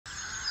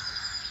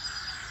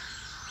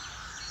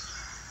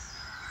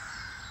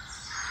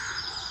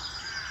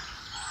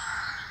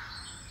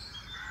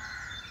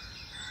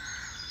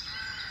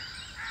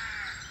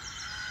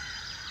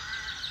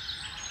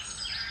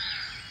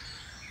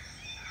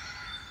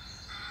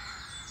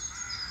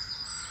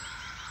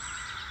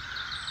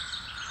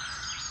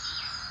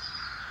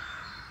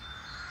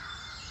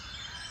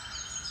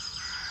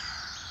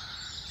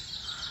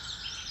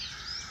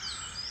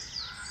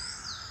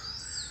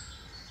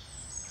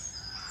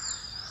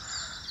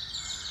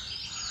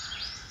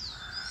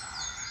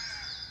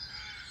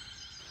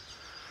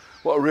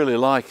What I really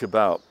like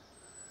about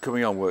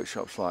coming on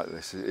workshops like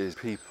this is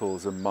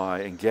people's and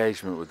my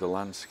engagement with the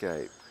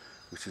landscape,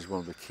 which is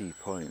one of the key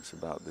points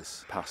about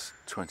this past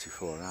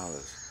 24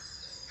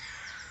 hours.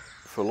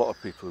 For a lot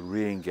of people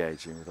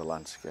re-engaging with the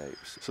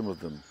landscapes, some of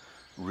them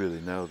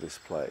really know this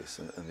place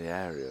and the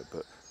area,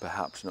 but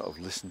perhaps not have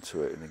listened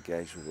to it and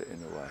engaged with it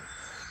in a way.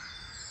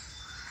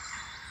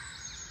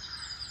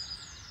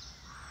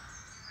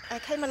 I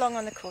came along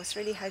on the course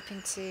really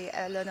hoping to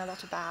learn a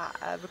lot about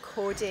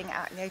recording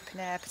out in the open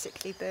air,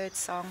 particularly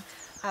birdsong,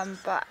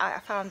 but I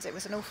found it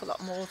was an awful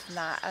lot more than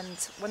that. And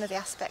one of the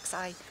aspects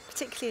I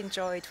particularly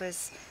enjoyed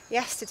was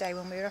yesterday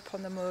when we were up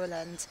on the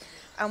moorland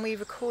and we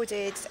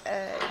recorded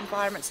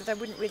environments that I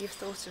wouldn't really have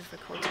thought of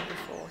recording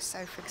before.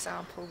 So for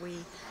example, we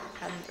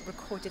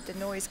recorded the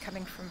noise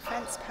coming from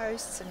fence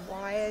posts and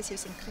wires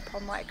using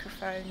clip-on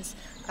microphones.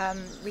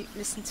 We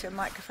listened to a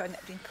microphone that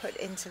had been put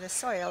into the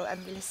soil,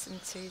 and we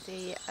listened to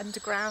the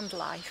underground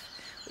life,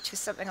 which was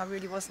something I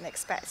really wasn't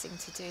expecting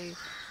to do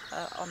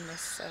on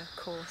this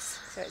course.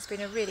 So it's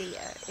been a really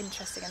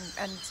interesting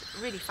and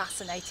really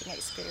fascinating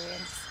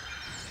experience.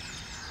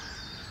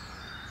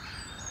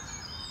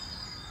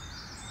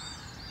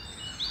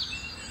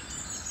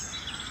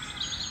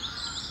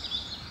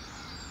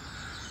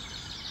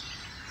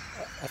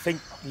 I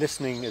think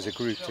listening as a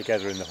group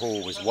together in the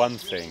hall was one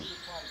thing,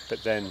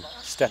 but then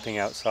stepping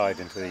outside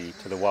into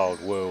the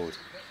wild world,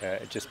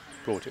 it just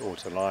brought it all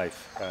to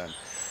life.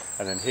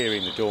 And then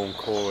hearing the dawn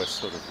chorus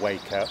sort of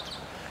wake up,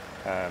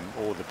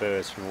 all the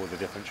birds from all the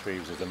different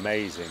trees was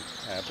amazing.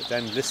 But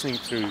then listening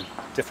through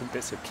different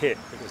bits of kit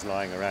that was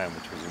lying around,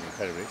 which was an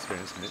incredible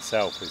experience in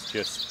itself, has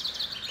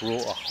just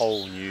brought a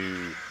whole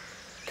new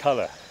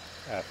colour,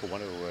 for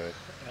want of a word,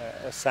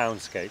 a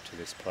soundscape to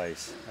this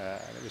place.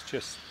 And it was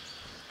just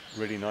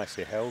really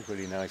nicely held,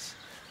 really nice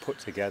put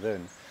together,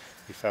 and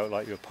you felt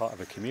like you were part of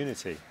a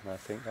community. And I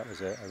think that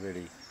was a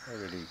really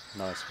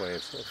nice way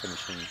of sort of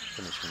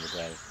finishing the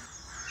day.